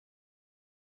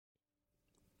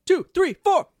2, 3,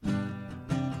 4.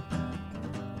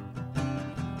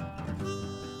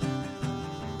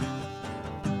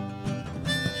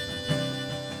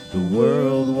 The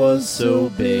world was so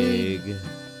big,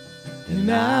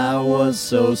 and I was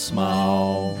so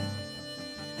small.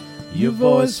 Your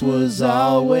voice was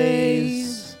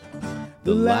always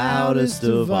the loudest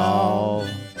of all.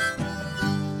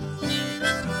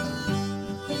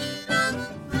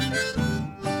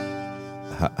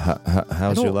 How's I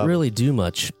your don't level? really do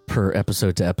much per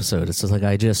episode to episode. It's just like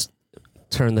I just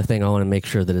turn the thing on and make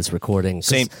sure that it's recording.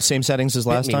 Same settings as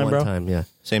last time, bro? One time, yeah.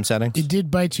 Same settings? It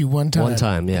did bite you one time. One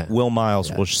time, yeah. Will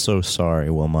Miles, we're so sorry,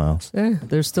 Will Miles.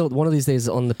 There's still one of these days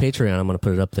on the Patreon. I'm going to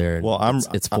put it up there. And Well,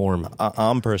 it's form.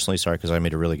 I'm personally sorry because I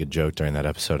made a really good joke during that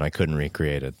episode and I couldn't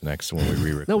recreate it next when we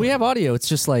re-record. No, we have audio. It's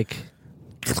just like,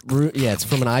 it's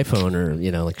from an iPhone or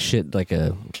like shit, like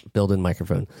a built-in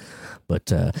microphone.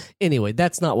 But anyway,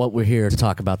 that's not what we're here to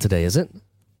talk about today, is it?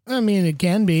 I mean, it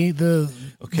can be.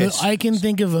 I can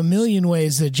think of a million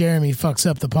ways that Jeremy fucks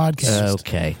up the podcast.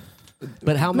 Okay.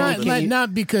 But how many?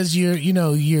 Not because we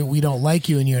don't like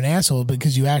you and you're an asshole,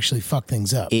 because you actually fuck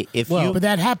things up. But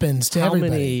that happens to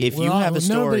everybody. If you have a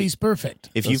story, nobody's perfect.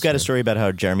 If you've got a story about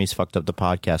how Jeremy's fucked up the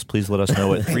podcast, please let us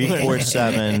know at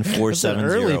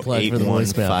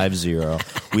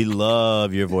 347-470-8150. We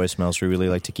love your voicemails. We really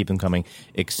like to keep them coming,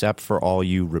 except for all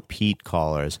you repeat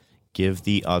callers. Give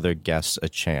the other guests a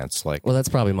chance. That's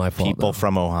probably my fault. People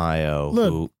from Ohio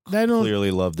who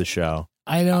clearly love the show.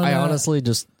 I honestly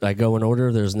I go in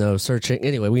order. There's no searching.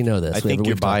 Anyway, we know this. I think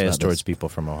you're biased towards people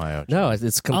from Ohio. No,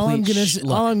 it's complete.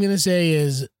 All I'm gonna say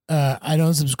is I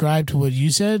don't subscribe to what you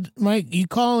said, Mike. You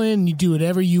call in, you do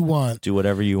whatever you want.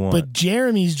 But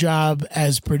Jeremy's job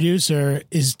as producer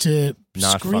is to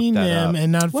screen them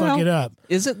and not fuck it up.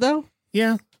 Is it though?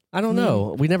 Yeah. I don't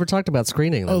know. We never talked about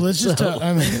screening them. Oh, let's just talk.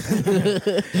 Well,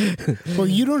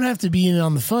 you don't have to be in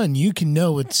on the fun. You can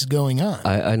know what's going on.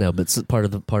 I know, but part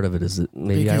of it is that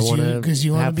maybe I want to because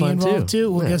you want to be involved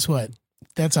too. Well, yeah. Guess what?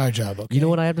 That's our job. Okay. You know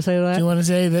what I have to say to that? Do you want to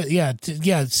say that? Yeah,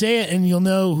 say it, and you'll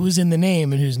know who's in the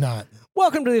name and who's not.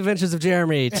 Welcome to the Adventures of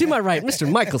Jeremy. To my right, Mr.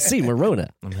 Michael C. Morona.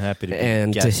 I'm happy to be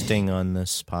guesting on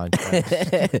this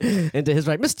podcast. And to his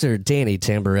right, Mr. Danny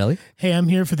Tamborelli. Hey, I'm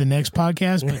here for the next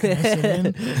podcast, but can I sit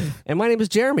in? And my name is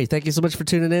Jeremy. Thank you so much for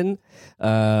tuning in.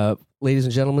 Ladies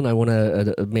and gentlemen, I want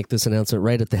to make this announcement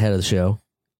right at the head of the show.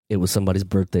 It was somebody's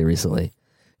birthday recently,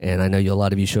 and I know a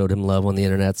lot of you showed him love on the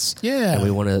internets. Yeah. And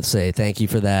we want to say thank you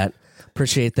for that.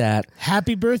 Appreciate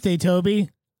Happy birthday, Toby.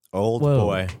 Old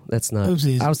boy. That's not.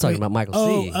 Oopsies. I was talking about Michael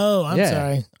C. Oh, I'm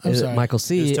sorry. I'm sorry. Michael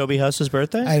C. Is Toby Huss's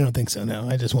birthday? I don't think so, no.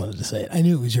 I just wanted to say it. I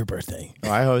knew it was your birthday.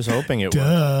 I was hoping it was.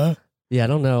 Duh. Yeah, I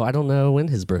don't know when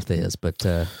his birthday is, but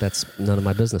that's none of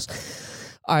my business.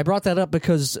 I brought that up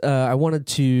because I wanted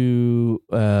to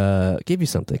give you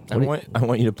something. I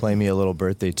want you to play me a little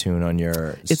birthday tune on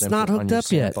your. It's not hooked up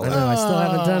yet. I know. I still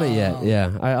haven't done it yet.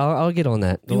 Yeah, I'll get on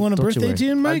that. You want a birthday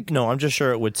tune, Mike? No, I'm just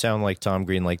sure it would sound like Tom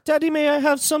Green, like "Daddy, may I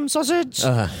have some sausage?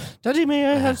 Daddy, may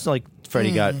I have some?" Like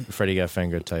Freddie got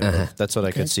fingered type. That's what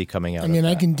I could see coming out. I mean,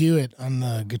 I can do it on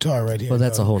the guitar right here. Well,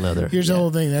 that's a whole nother. Here's the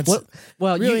whole thing. That's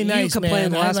really nice. You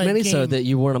complained last Minisode that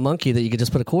you weren't a monkey that you could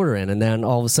just put a quarter in, and then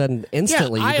all of a sudden,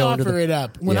 instantly, I offer it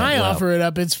up. When I offer it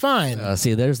up, it's fine.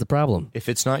 See, there's the problem. If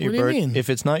it's not your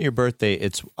birthday,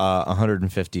 it's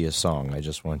 150 a song. I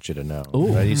just want you to know.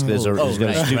 Right? He's got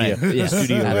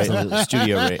a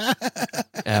studio rate.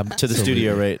 To the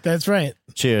studio rate. That's right.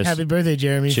 Cheers. Happy birthday,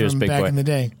 Jeremy. Cheers, from big back boy. in the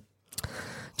day.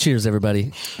 Cheers,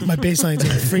 everybody. My bassline's a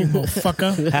free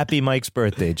motherfucker. Happy Mike's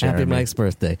birthday, Jeremy. Happy Mike's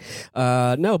birthday.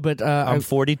 I'm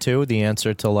 42. The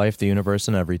answer to life, the universe,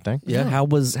 and everything. Yeah. How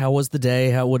was the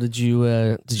day? What did you?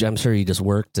 I'm sure you just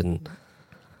worked and.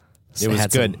 It was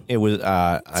good. It was.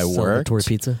 I worked. Celebratory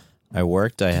pizza. I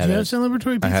worked. Did you have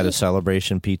celebratory pizza? I had a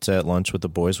celebration pizza at lunch with the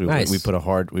boys. We put a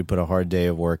hard day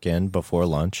of work in before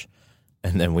lunch,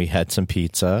 and then we had some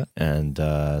pizza and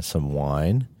some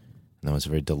wine. And that was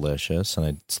very delicious, and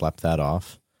I slept that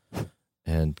off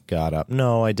and got up.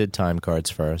 No, I did time cards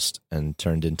first and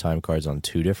turned in time cards on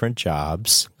 2 different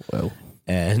jobs. Whoa.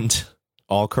 And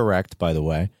all correct, by the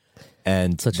way.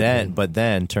 And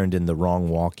then turned in the wrong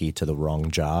walkie to the wrong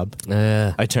job.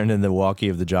 I turned in the walkie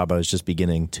of the job I was just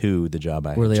beginning to the job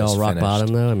I were they just all rock finished.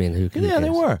 bottom though? I mean, who? Yeah, they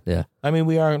were. Yeah. I mean,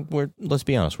 we're. Let's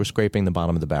be honest. We're scraping the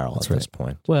bottom of the barrel at this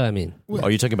point. Well, I mean,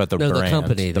 are you talking about the brand? The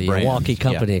company, the brand. Milwaukee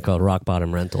company called Rock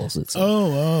Bottom Rentals. It's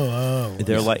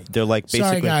They're like basically.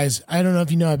 Sorry, guys. I don't know if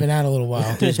you know. I've been out a little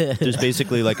while. There's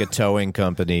basically like a towing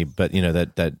company, but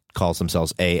that calls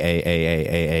themselves A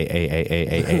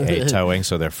towing,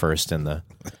 so they're first in the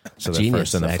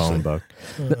phone book.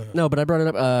 No, but I brought it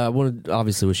up. I wanted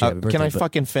obviously wish you happy birthday. Can I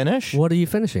fucking finish? What are you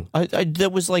finishing?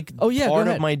 That was like part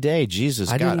of my day.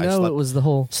 Jesus, I didn't know it was the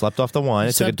whole. Slept off the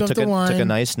wine. Took a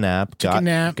nice nap.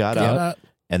 Got up,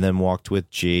 and then walked with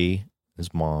G,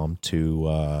 his mom,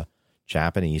 to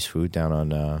Japanese food down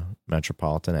on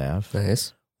Metropolitan Ave.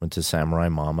 Nice. Went to Samurai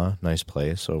Mama, nice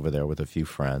place over there with a few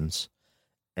friends.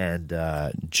 And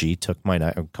G took my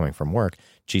knife. Coming from work,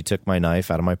 G took my knife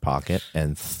out of my pocket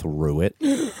and threw it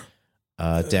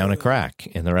down a crack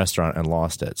in the restaurant and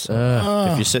lost it. So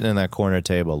if you're sitting in that corner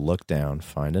table, look down,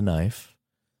 find a knife.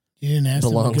 You didn't ask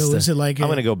them to go. Was it like? I'm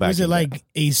going to go back. Was it like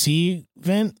AC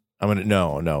vent? I'm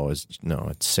gonna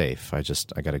it's safe. I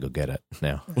got to go get it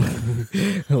now.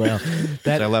 Well,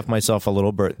 I left myself a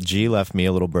little G left me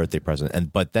a little birthday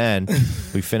present, but then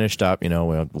we finished up. We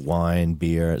had wine,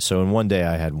 beer. So in one day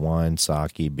I had wine,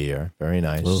 sake, beer. Very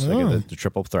nice. I got the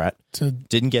triple threat. So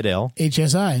didn't get ill.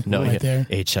 HSI. No, right there.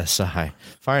 HSI.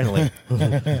 Finally,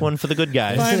 one for the good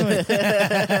guys.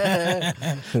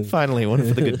 Finally, one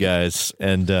for the good guys.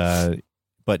 And.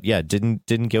 But yeah,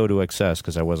 didn't go to excess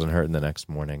because I wasn't hurting the next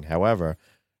morning. However,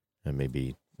 it may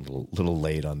be a little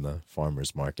late on the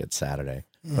farmer's market Saturday.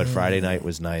 But Friday night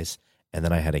was nice. And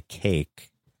then I had a cake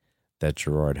that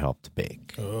Gerard helped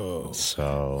bake. Oh.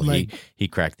 So he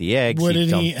cracked the eggs.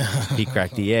 He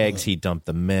cracked the eggs. He dumped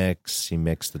the mix. He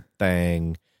mixed the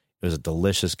thing. It was a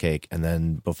delicious cake. And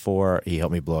then before, he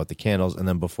helped me blow out the candles. And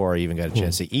then before I even got a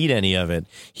chance to eat any of it,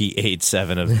 he ate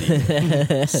 7 of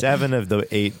the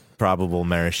 8 probable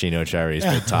maraschino cherries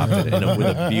that topped it. And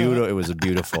it was a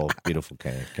beautiful, beautiful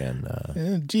cake.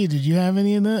 And gee, did you have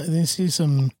any of that? I see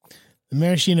some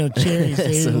maraschino cherries.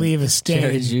 They leave a stain.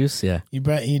 Cherry juice, yeah.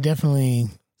 You definitely. Is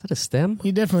that a stem?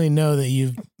 You definitely know that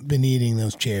you've been eating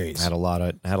those cherries. Had a lot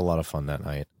of fun that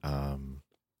night.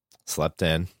 Slept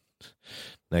in.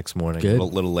 Next morning, a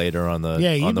little later on the farmer's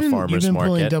market. You've been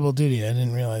pulling double duty. I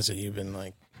didn't realize that you've been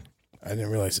I didn't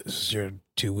realize this was your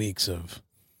 2 weeks of.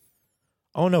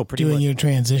 Oh no, pretty doing much. your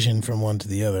transition from one to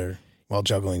the other while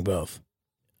juggling both,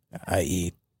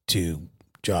 i.e., 2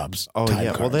 jobs. Oh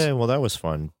yeah, well that was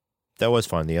fun. That was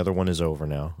fun. The other one is over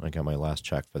now. I got my last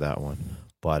check for that one.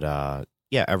 But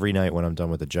yeah, every night when I'm done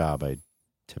with the job, I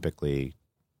typically,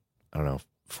 4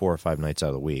 or 5 nights out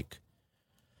of the week.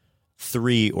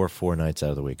 3 or 4 nights out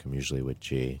of the week, I'm usually with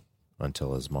G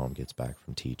until his mom gets back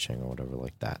from teaching or whatever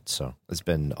like that. So it's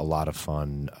been a lot of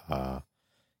fun.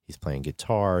 He's playing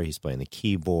guitar. He's playing the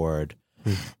keyboard.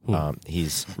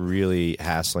 He's really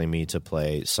hassling me to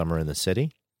play Summer in the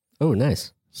City. Oh,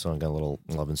 nice. So I got a little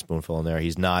Lovin' Spoonful in there.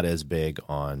 He's not as big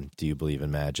on Do You Believe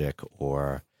in Magic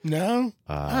or... No?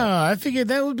 I figured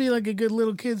that would be like a good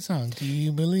little kid song. Do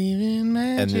you believe in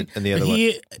magic? And the other one,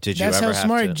 did you ever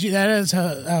have to... That is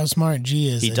how smart G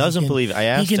is. He doesn't believe... I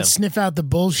asked him. He can sniff out the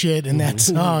bullshit in that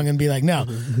song and be like, no,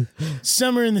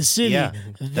 Summer in the City,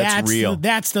 that's real.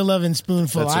 That's the Lovin'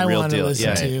 Spoonful I want to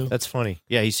listen to. That's funny.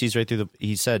 Yeah, he sees right through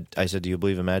I said, do you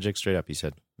believe in magic? Straight up, he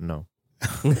said, no.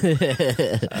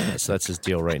 So that's his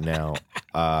deal right now.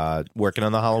 Working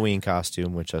on the Halloween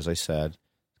costume, which, as I said,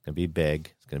 it's going to be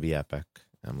big. It's going to be epic.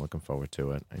 I'm looking forward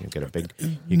to it. And you get a big.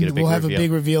 We'll have reveal. A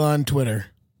big reveal on Twitter.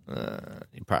 Do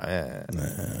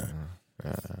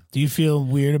you feel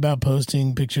weird about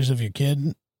posting pictures of your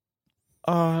kid?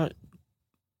 I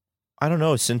don't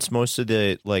know. Since most of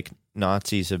the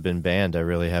Nazis have been banned, I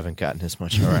really haven't gotten as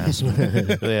much harassment.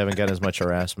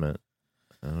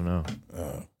 I don't know.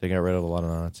 They got rid of a lot of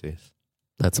Nazis.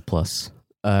 That's a plus.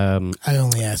 I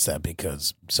only asked that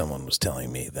because someone was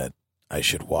telling me that I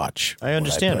should watch. I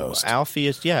understand.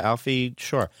 Alfie,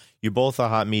 sure. You're both a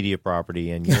hot media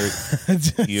property, and you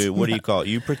what do you call it?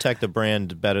 You protect the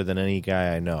brand better than any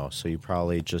guy I know. So you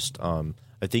probably just I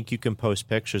think you can post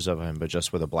pictures of him, but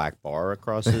just with a black bar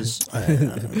across his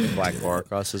eyes.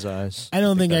 I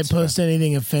don't think I post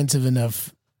anything offensive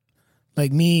enough.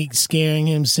 Like me scaring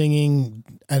him singing,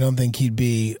 I don't think he'd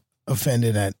be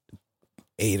offended at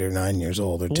 8 or 9 years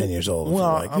old or 10 years old.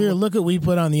 Well, here, look at what we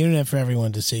put on the internet for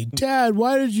everyone to see. Dad,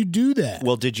 why did you do that?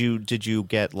 Well, did you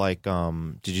get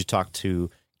did you talk to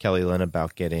Kelly Lynn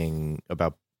about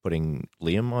putting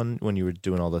Liam on when you were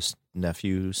doing all this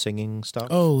nephew singing stuff?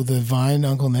 Oh, the Vine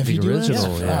Uncle Nephew The original,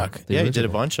 duets? yeah. Fuck. Yeah, he did a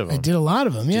bunch of them. I did a lot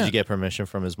of them, yeah. Did you get permission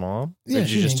from his mom? Yeah,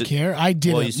 she didn't care. I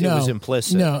didn't. Well, it was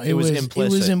implicit. No, it was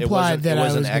implicit. It was implied that I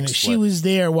was going to. She was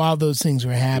there while those things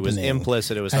were happening. It was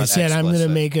implicit. It was not I said, explicit. I'm going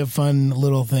to make a fun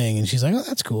little thing. And she's like, oh,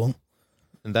 that's cool.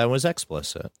 And that was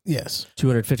explicit. Yes.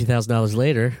 $250,000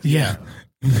 later. Yeah.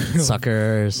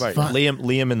 Suckers. Right.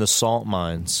 Liam in the salt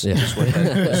mines. Yeah. Is what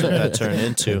that turned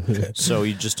into. So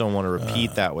you just don't want to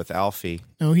repeat that with Alfie.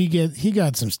 No, he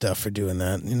got some stuff for doing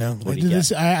that. You know, What did he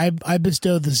get? I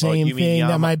bestowed the same thing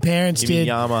that my parents did.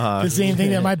 Yamaha. The same thing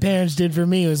that my parents did for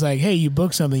me. It was like, hey, you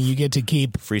book something, you get to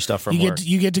keep Free stuff from you work.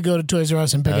 you get to go to Toys R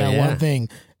Us and pick out one thing.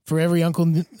 For every uncle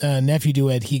nephew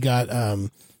duet, he got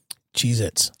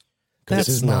Cheez-Its.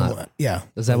 That's not. Yeah.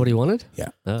 Is that what he wanted? Yeah.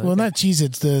 Oh, Well, not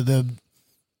Cheez-Its.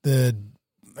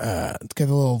 It's got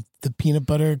the peanut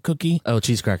butter cookie. Oh,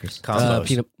 cheese crackers.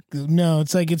 Combos. No,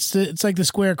 it's like the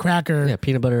square cracker. Yeah,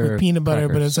 peanut butter. With peanut butter,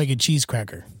 crackers. but it's like a cheese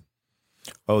cracker.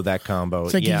 Oh, that combo.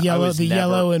 It's like yeah, the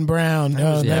yellow and brown.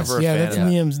 was never a fan that's of-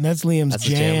 Liam's That's a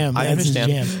jam. jam. I That's his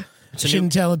understand. jam.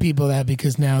 Shouldn't tell people that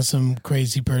because now some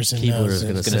crazy person Keebler knows. is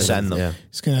going to gonna send them. Yeah.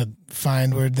 He's going to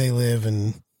find where they live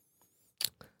and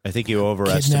I think you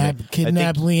overestimate.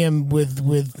 kidnap Liam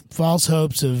with false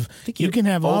hopes of you can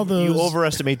have all those. You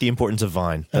overestimate the importance of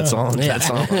Vine. That's all. That's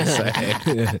all I'm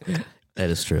saying. That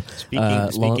is true.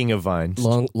 Speaking of vines,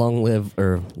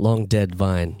 long dead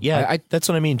Vine. yeah, that's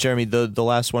what I mean, Jeremy. The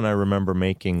last one I remember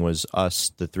making was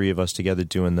us, the three of us together,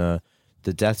 doing the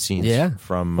death scenes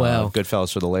from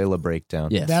Goodfellas for the Layla breakdown.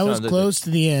 Yes. That was close to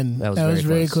the end. That was very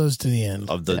very close to the end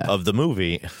of the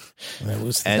movie. That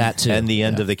was And, that too. and the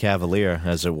end of the Cavalier,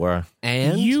 as it were.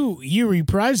 And you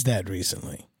reprised that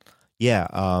recently. Yeah,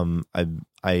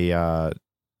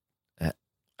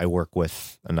 I work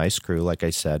with a nice crew, like I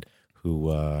said, who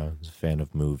is a fan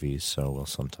of movies, so we'll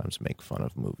sometimes make fun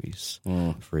of movies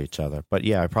for each other. But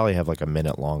yeah, I probably have like a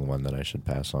minute-long one that I should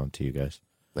pass on to you guys.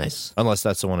 Nice. Unless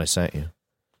that's the one I sent you.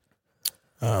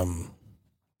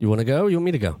 You want to go? You want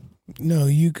me to go? No,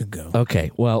 you could go.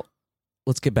 Okay. Well,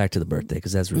 let's get back to the birthday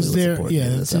because that's really Was what's there- important yeah,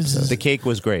 in this this is- episode. The cake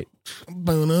was great.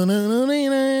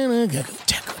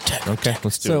 Okay,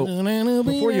 let's do So, it.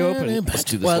 before you open, Let's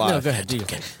do this well, live. no, go ahead. Do you.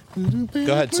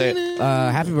 Go ahead, say it.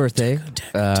 Happy birthday.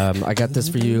 I got this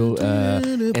for you.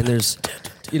 And there's,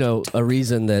 a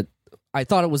reason that I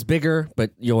thought it was bigger,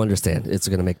 but you'll understand. It's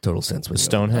going to make total sense with you.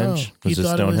 Stonehenge? He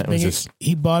thought it was bigger.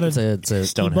 He bought It's a he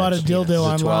Stonehenge. bought a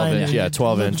dildo It's a online. 12 inch, yeah,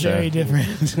 12 It looked inch, Very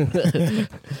different.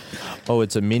 Oh,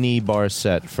 it's a mini bar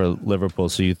set for Liverpool,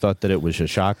 so you thought that it was a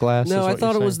shot glass? No, is I what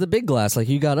thought you're it was saying? the big glass like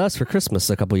you got us for Christmas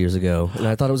a couple years ago, and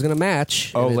I thought it was going to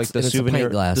match. Oh, and like it's a souvenir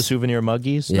pint glass. the souvenir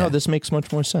muggies? Yeah. No, this makes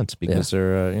much more sense because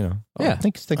they're, Yeah.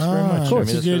 Thanks very much. It's, Jeremy.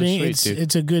 That's really sweet, dude.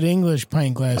 it's a good English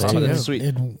pint glass, Oh, too. that's sweet.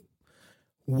 It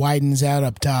widens out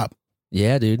up top.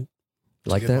 Yeah, dude.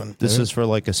 Like good that? one. This is for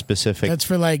like a specific. That's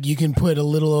for you can put a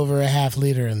little over a half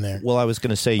liter in there. Well, I was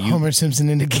going to say Homer Simpson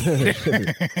indicator.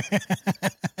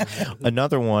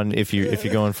 another one. If you're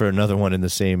going for another one in the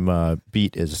same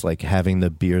beat is like having the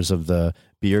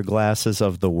beer glasses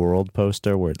of the world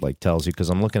poster where it like tells you, because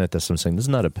I'm looking at this, I'm saying this is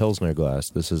not a Pilsner glass.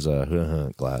 This is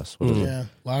a glass. What is it? Yeah,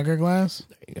 lager glass.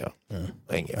 There you go.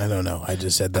 Thank you. I don't know. I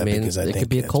just said that I mean, because I it think could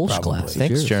be a it's Kolsch probably- glass.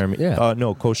 Thanks, Cheers. Jeremy. Yeah.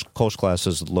 No, Kolsch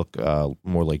glasses look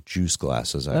more like juice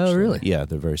glasses. Actually. Oh, really? Yeah,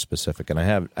 they're very specific. And I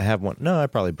have one. No, I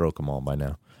probably broke them all by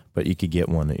now. But you could get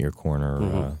one at your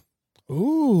corner.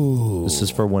 Ooh. This is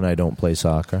for when I don't play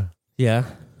soccer. Yeah.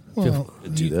 Well,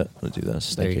 Let's do that. Let's do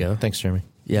this. There Thank you go. Thanks, Jeremy.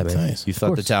 Yeah, man. nice. You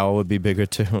thought the towel would be bigger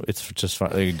too? It's just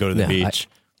fun. They could go to the No, beach.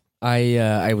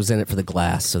 I was in it for the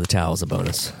glass, so the towel's a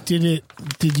bonus. Did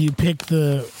you pick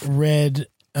the red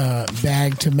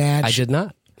bag to match? I did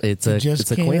not. It's It a just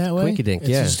it's a came that way? quinky dink. It's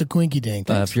Yeah. just a quinky dink.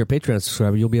 If you're a Patreon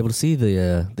subscriber, you'll be able to see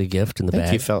the gift in the Thank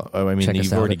bag. you, fella. I mean, Check us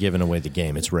you've out already at given away the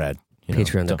game. It's red. You know,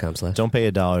 Patreon.com/. Don't pay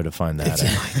 $1 to find that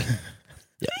out.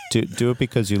 Do it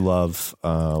because you love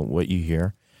what you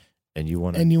hear, and you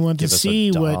want to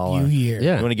see what you hear.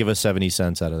 Yeah. You want to give us 70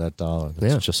 cents out of that $1.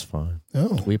 That's Yeah. just fine.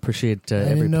 Oh, We appreciate I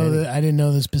every didn't know penny. that. I didn't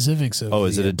know the specifics of. Oh,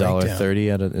 is it the breakdown.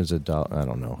 $1.30? Is it $1? I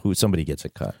don't know. Somebody gets a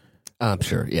cut. I'm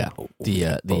sure. Yeah.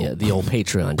 The old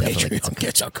Patreon definitely. Patreon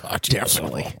gets a cut.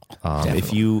 Definitely.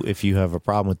 If you have a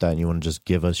problem with that and you want to just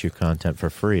give us your content for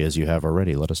free as you have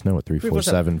already, let us know at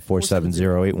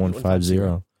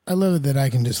 347-470-8150. I love it that I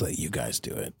can just let you guys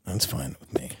do it. That's fine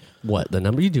with me. What the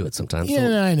number you do it sometimes? Yeah,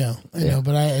 no, I know,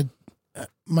 but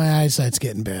my eyesight's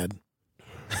getting bad.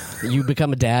 You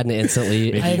become a dad and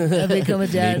instantly. I become a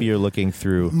dad. Maybe you're looking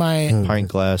through My pint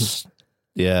glass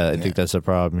Yeah, I think that's a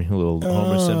problem. A little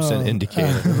Homer Simpson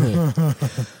indicator.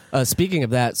 Speaking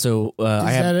of that, so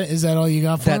is that all you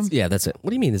got for him? Yeah, that's it. What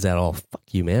do you mean? Is that all? Fuck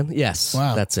you, man. Yes.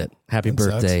 Wow. That's it. Happy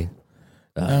birthday.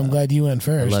 I'm glad you went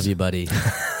first. I love you, buddy.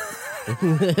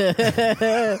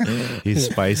 He's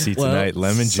spicy tonight.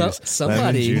 Lemon juice.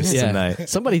 Lemon juice tonight.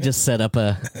 Somebody just set up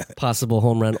a possible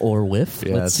home run or whiff.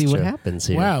 Yeah, Let's see what happens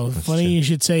here. Wow, that's funny true. You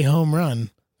should say home run.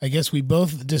 I guess we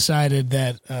both decided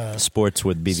that sports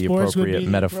would be the appropriate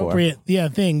metaphor.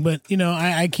 Thing. But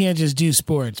I can't just do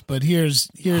sports. But here's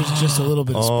just a little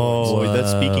bit of sports. Oh, that's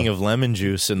speaking of lemon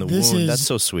juice in the wound. That's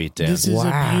so sweet, Dan. This is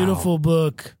a beautiful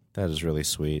book. That is really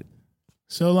sweet.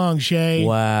 So long, Shay.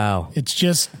 Wow. It's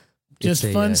just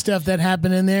fun stuff that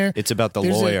happened in there. It's about the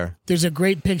lawyer. There's a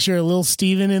great picture of little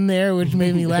Steven in there, which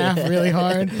made me laugh really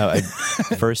hard.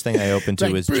 First thing I opened to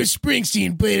was Bruce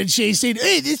Springsteen played at Shea State.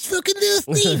 Hey, this fucking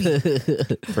little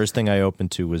Stevie. First thing I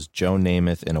opened to was Joe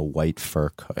Namath in a white fur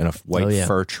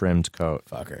fur trimmed coat.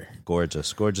 Fucker,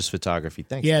 gorgeous photography.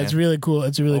 Thanks. Yeah, man. It's really cool.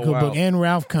 It's a really cool book. And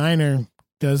Ralph Kiner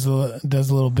does a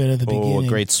little bit at the beginning. A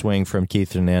great swing from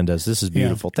Keith Hernandez. This is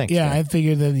beautiful. Thanks. Yeah, man. I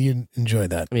figured that you'd enjoy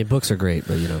that. I mean, books are great,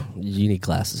 but you need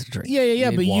glasses to drink. Yeah.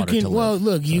 But you can. Well,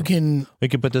 look, you can. We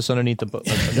can put this underneath the book.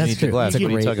 That's the glass. What are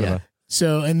you talking about?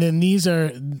 So, and then these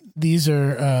are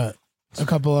a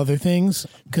couple other things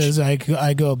because I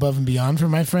go above and beyond for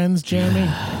my friends. Jeremy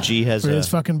G has for his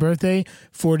fucking birthday.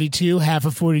 42, half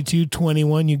of 42,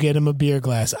 21. You get him a beer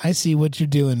glass. I see what you're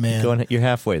doing, man. You're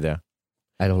halfway there.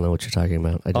 I don't know what you're talking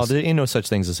about. There ain't no such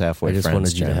things as halfway. I just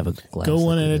wanted you to have a glass. Go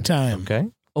one at a time. Okay.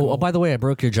 Oh, by the way, I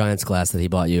broke your Giants glass that he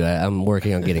bought you. I'm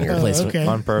working on getting a replacement. Okay.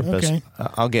 On purpose. Okay.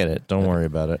 I'll get it. Don't worry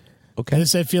about it. Okay.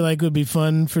 This I feel like would be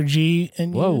fun for G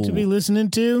and you to be listening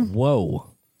to. Whoa.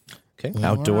 Okay.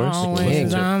 Outdoors.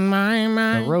 Always on my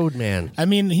mind. The road man. I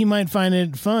mean, he might find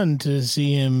it fun to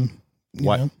see him.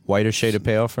 Whiter shade of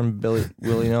pale from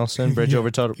Willie Nelson, Bridge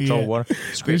Over Troubled Water.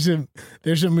 There's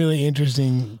some really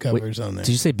interesting covers on there.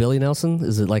 Did you say Billy Nelson?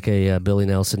 Is it like a Billy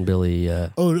Nelson, Billy?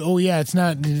 Oh yeah, it's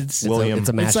not. It's William. It's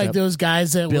a mashup. It's like those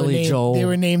guys that Billy were named, Joel. They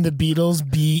were named the Beatles.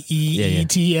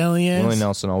 BEETLES. Willie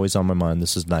Nelson, always on my mind.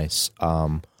 This is nice.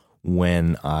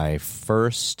 When I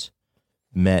first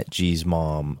met G's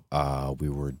mom, we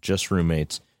were just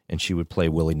roommates. And she would play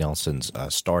Willie Nelson's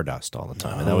Stardust all the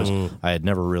time. And that was, I had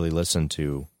never really listened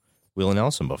to Willie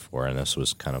Nelson before, and this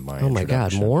was kind of my introduction. Oh, my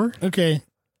God, more? Okay.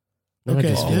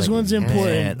 This one's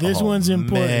important. This one's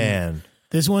important. Man.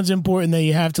 This one's important that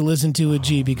you have to listen to with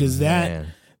G, because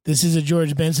this is a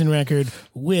George Benson record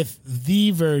with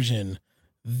the version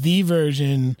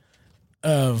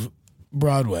of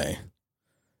Broadway.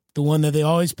 The one that they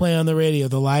always play on the radio,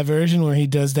 the live version where he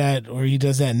does that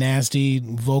nasty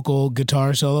vocal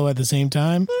guitar solo at the same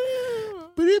time.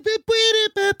 All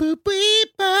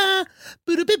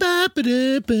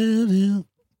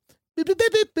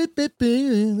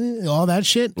that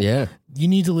shit. Yeah. You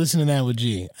need to listen to that with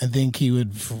G. I think he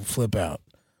would flip out.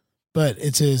 But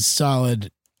it's a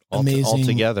solid, amazing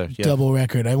altogether, double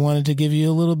record. I wanted to give you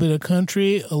a little bit of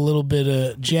country, a little bit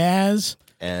of jazz,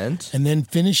 and then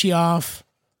finish you off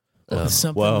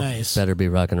something nice. Better be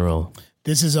rock and roll.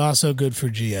 This is also good for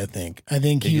G, I think. I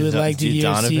think he would like to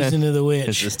hear Season of the Witch.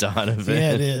 This is Donovan.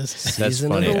 Yeah, it is. That's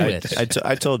funny.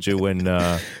 I told you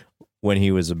when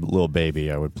he was a little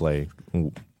baby, I would play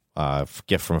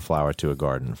Gift from a Flower to a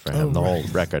Garden for him, whole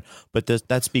record. But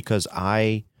that's because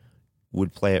I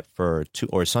would play it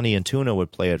or Sonny and Tuna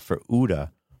would play it for Uda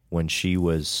when she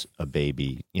was a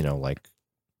baby, like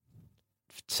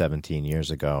 17 years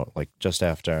ago, like just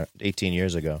after 18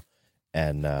 years ago.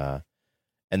 And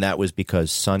that was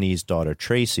because Sonny's daughter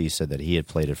Tracy said that he had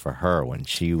played it for her when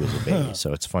she was a baby.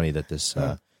 So it's funny that this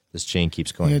chain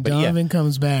keeps going. Yeah, Donovan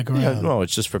comes back around. Yeah, no,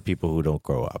 it's just for people who don't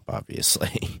grow up,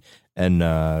 obviously. And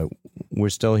we're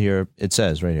still here. It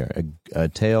says right here, a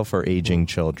tale for aging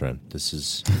children. This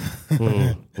is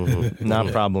not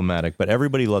problematic, but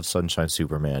everybody loves Sunshine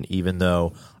Superman, even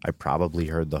though I probably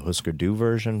heard the Husker Du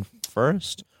version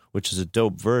first, which is a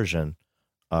dope version.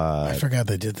 I forgot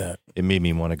they did that. It made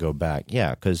me want to go back. Yeah,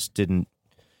 because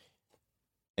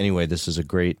anyway, this is a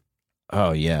great.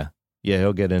 Oh yeah,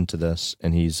 he'll get into this,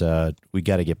 and he's. We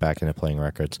got to get back into playing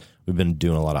records. We've been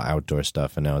doing a lot of outdoor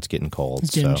stuff, and now it's getting cold.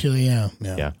 It's getting chilly. Yeah.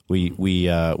 We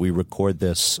record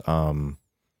this. We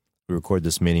record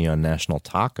this mini on National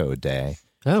Taco Day.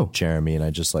 Oh, Jeremy, and I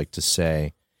just like to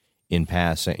say, in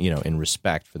passing, in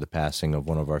respect for the passing of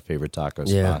one of our favorite taco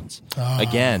spots.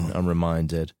 Again, I'm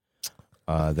reminded.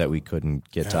 That we couldn't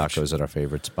get tacos at our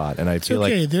favorite spot, and I feel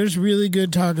like there's really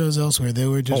good tacos elsewhere. They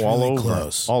were just all really over,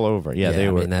 close, all over. Yeah, they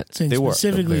were. They were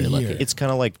specifically here. It's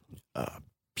kind of like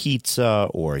pizza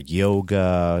or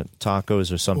yoga,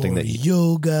 tacos or something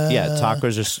yoga. Yeah,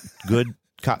 tacos are good.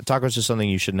 Tacos are something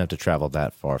you shouldn't have to travel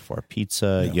that far for.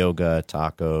 Pizza, yoga,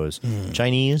 tacos,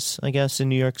 Chinese. I guess in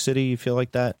New York City, you feel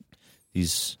like that.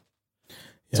 These.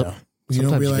 Yeah. You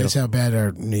don't realize how bad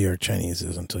our New York Chinese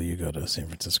is until you go to San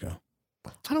Francisco.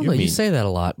 I don't know. You say that a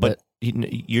lot, but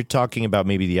you're talking about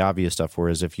maybe the obvious stuff.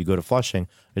 Whereas if you go to Flushing,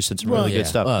 I just did some really good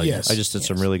stuff. Yes. I just did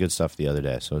some really good stuff the other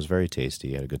day, so it was very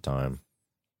tasty. I had a good time.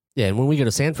 Yeah, and when we go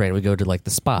to San Fran, we go to like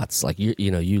the spots. Like you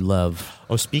love.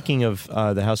 Oh, speaking of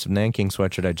the House of Nanking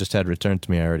sweatshirt, I just had returned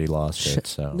to me. I already lost it.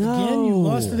 So no. Again, you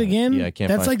lost it again. Yeah, I can't.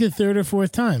 That's like the third or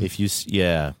fourth time. If you,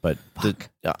 but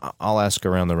I'll ask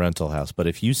around the rental house. But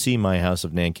if you see my House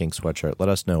of Nanking sweatshirt, let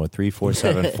us know at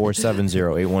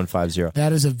 347-470-8150.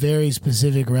 That is a very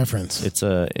specific reference. It's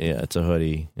a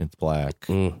hoodie. It's black.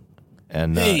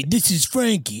 And hey, this is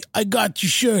Frankie. I got your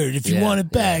shirt. If you want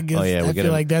it back, I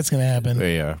feel like that's gonna happen.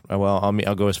 Yeah. Well,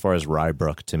 I'll go as far as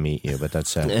Rybrook to meet you, but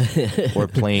that's it. Or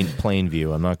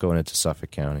Plainview. I'm not going into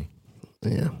Suffolk County.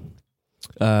 Yeah.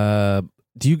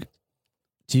 Do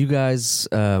you guys?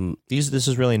 This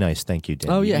is really nice. Thank you,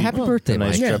 Dan. Oh yeah, happy birthday! A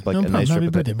nice trip, a nice trip. Happy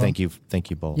birthday, thank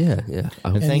you both. Yeah.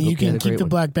 And you can keep the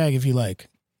black bag if you like.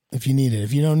 If you need it.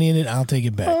 If you don't need it, I'll take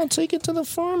it back. I'll take it to the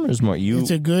farmer's market.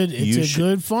 It's a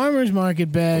good farmer's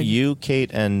market bag. You, Kate,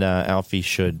 and Alfie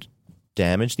should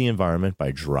damage the environment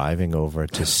by driving over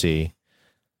to see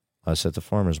us at the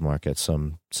farmer's market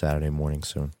some Saturday morning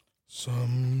soon.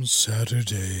 Some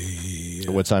Saturday.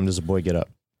 So what time does the boy get up?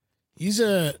 He's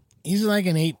like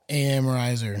an 8 a.m.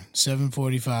 riser.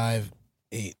 7:45,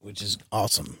 8, which is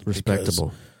awesome.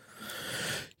 Respectable.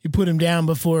 You put him down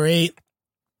before 8.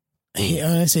 When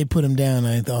I say put him down,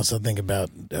 I also think about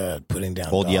putting down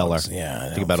Old dogs. Yeller.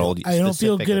 Yeah, I don't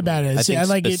feel good about it. I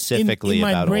like specifically in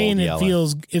my brain.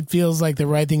 It feels like the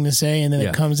right thing to say, and then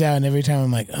it comes out, and every time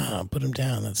I'm like, put him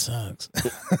down. That sucks.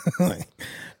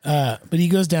 But he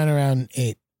goes down around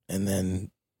 8, and then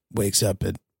wakes up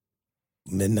at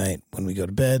midnight when we go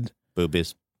to bed.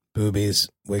 Boobies.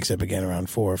 Wakes up again around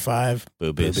 4 or 5.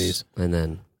 Boobies. And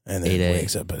then 8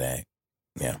 wakes up at 8.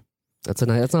 Yeah. That's not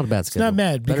a bad schedule. It's not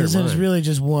bad because then it's really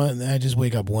just one. I just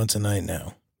wake up once a night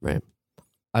now. Right.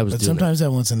 But sometimes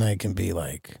that once a night can be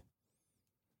like.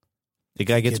 The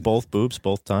guy gets both boobs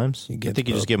both times. I think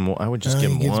you just give him. I would just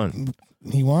give him one.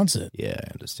 He wants it. Yeah,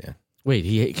 I understand. Wait,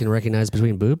 he can recognize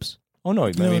between boobs? Oh no,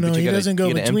 no, he doesn't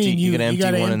go between. You got to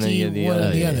empty one and then the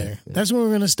other. Yeah. That's when we're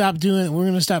going to stop doing. We're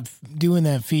going to stop doing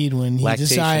that feed when he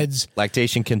decides.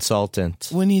 Lactation consultant.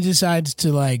 When he decides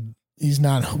to like. He's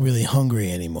not really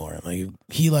hungry anymore. Like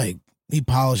he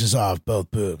polishes off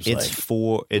both boobs. It's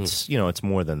it's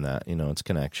more than that. It's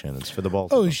connection. It's for the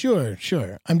both. Oh, sure.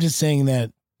 I'm just saying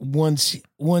that once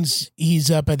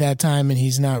he's up at that time and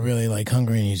he's not really like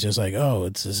hungry and he's just like,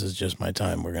 this is just my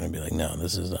time. We're gonna be like, no,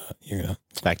 this is you're gonna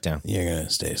back down. You're gonna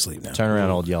stay asleep now. Turn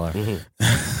around, Old Yeller.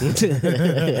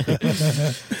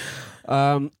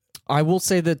 I will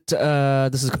say that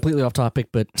this is completely off topic,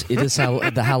 but it is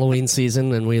the Halloween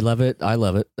season, and we love it. I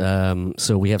love it.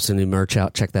 So we have some new merch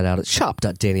out. Check that out at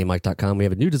shop.dannyandmike.com. We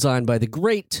have a new design by the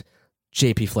great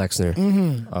J.P. Flexner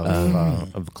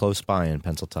of close by in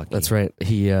Pennsylvania. That's right.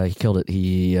 He killed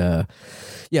it.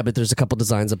 But there's a couple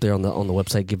designs up there on the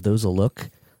website. Give those a look.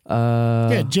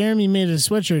 Jeremy made a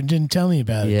sweatshirt and didn't tell me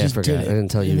about it. Yeah, just I forgot. I didn't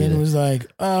tell you. And then either. It was like,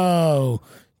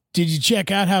 did you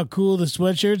check out how cool the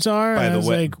sweatshirts are? By the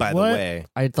way,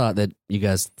 I thought that you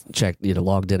guys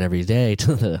logged in every day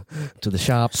to the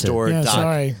shop.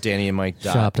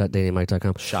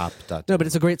 Shop.dannyandmike.com. No, but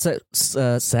it's a great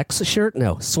sex shirt.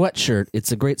 No, sweatshirt.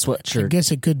 It's a great sweatshirt. I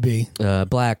guess it could be.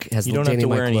 Black has you the don't Danny have to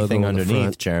Mike wear anything logo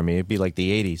underneath, Jeremy. It'd be like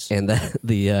the 80s. And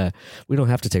we don't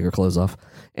have to take our clothes off,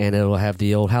 and it'll have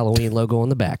the old Halloween logo on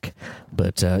the back.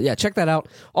 But check that out.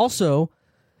 Also,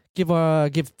 give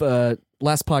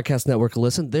Last Podcast Network a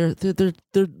listen. They're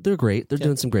great. They're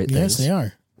doing some great things. Yes, they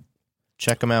are.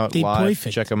 Check them out live.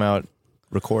 Perfect. Check them out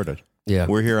recorded. Yeah,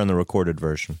 we're here on the recorded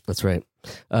version. That's right.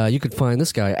 You can find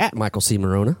this guy at Michael C.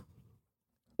 Morona,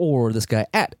 or this guy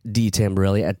at D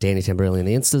Tamborelli, at Danny Tamborelli on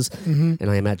the Instas,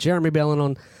 and I am at Jeremy Ballin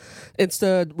on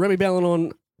Insta, Remy Ballin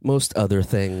on most other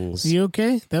things. You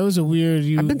okay? That was a weird.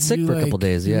 I've been sick for a couple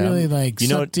days. Yeah, really I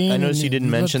noticed you didn't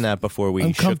mention that before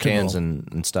we shook hands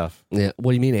and stuff. Yeah.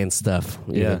 What do you mean and stuff?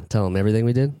 Tell them everything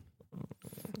we did.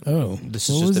 Oh, this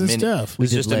is just a mini. Stuff? We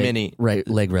did just a mini, right?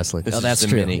 Leg wrestling. That's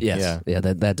true. Mini. Yes. Yeah.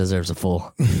 That deserves a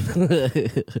full.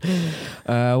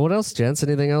 What else, gents?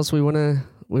 Anything else we want to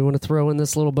throw in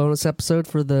this little bonus episode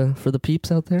for the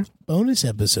peeps out there? Bonus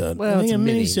episode. Well, I think a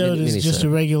minisode is just a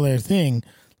regular thing.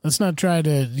 Let's not try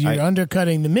to. You're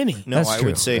undercutting the mini. No, I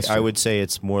would say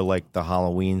it's more like the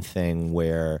Halloween thing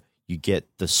where you get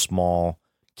the small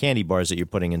candy bars that you're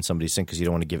putting in somebody's sink because you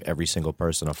don't want to give every single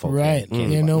person a full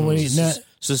candy bar.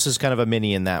 So this is kind of a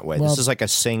mini in that way. Well, this is like a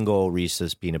single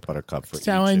Reese's peanut butter cup. That's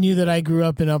how I knew that I grew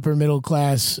up in upper middle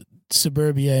class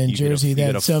suburbia in Jersey.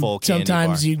 That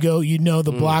sometimes you'd know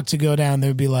the block to go down.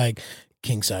 There'd be like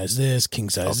king size this, king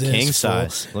size this, king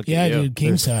size. Look yeah, at you. Dude, king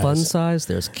there's size. Fun size.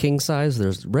 There's king size.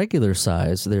 There's regular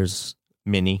size. There's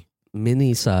mini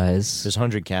size. There's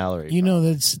 100 calories. You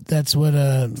know that's what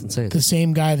the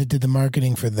same guy that did the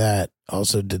marketing for that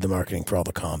also did the marketing for all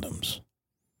the condoms.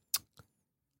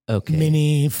 Okay.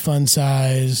 Mini, fun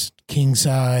size, king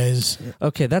size.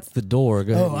 Okay, that's the door.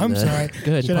 Go ahead. I'm sorry.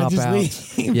 Go ahead and pop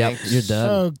out. Yep, you're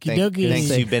done. Thanks.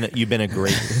 You've been a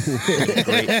great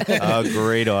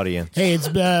audience. Hey,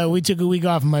 we took a week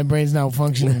off and my brain's not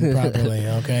functioning properly.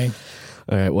 Okay.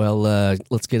 All right. Well,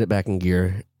 let's get it back in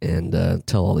gear and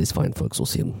tell all these fine folks we'll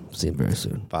see them very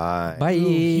soon. Bye. Bye. We'll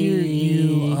hear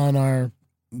you on our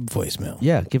voicemail.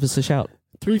 Yeah, give us a shout.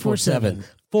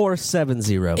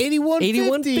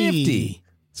 347-470-8150.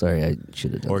 Sorry, I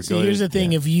should have done. Here's the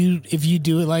thing: if you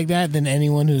do it like that, then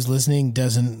anyone who's listening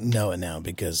doesn't know it now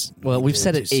because we've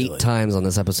said it 8 times on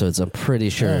this episode, so I'm pretty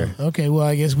sure. Oh, okay, well,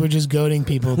 I guess we're just goading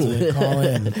people to call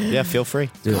in. Yeah, feel free.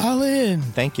 Call in.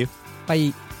 Thank you.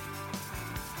 Bye.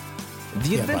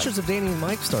 The Adventures of Danny and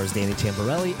Mike stars Danny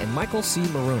Tamborelli and Michael C.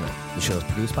 Morona. The show is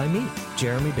produced by me,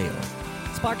 Jeremy Baylor.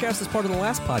 This podcast is part of the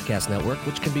Last Podcast Network,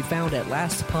 which can be found at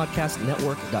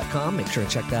lastpodcastnetwork.com. Make sure to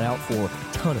check that out for a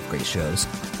ton of great shows.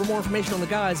 For more information on the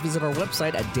guys, visit our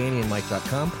website at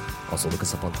dannyandmike.com. Also look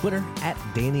us up on Twitter at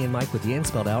Danny and Mike with the N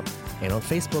spelled out, and on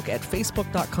Facebook at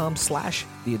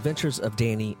facebook.com/The Adventures of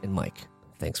Danny and Mike.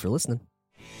 Thanks for listening.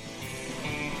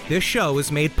 This show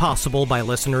is made possible by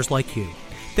listeners like you.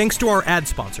 Thanks to our ad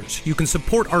sponsors, you can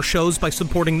support our shows by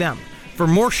supporting them. For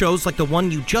more shows like the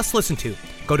one you just listened to,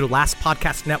 go to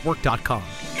lastpodcastnetwork.com.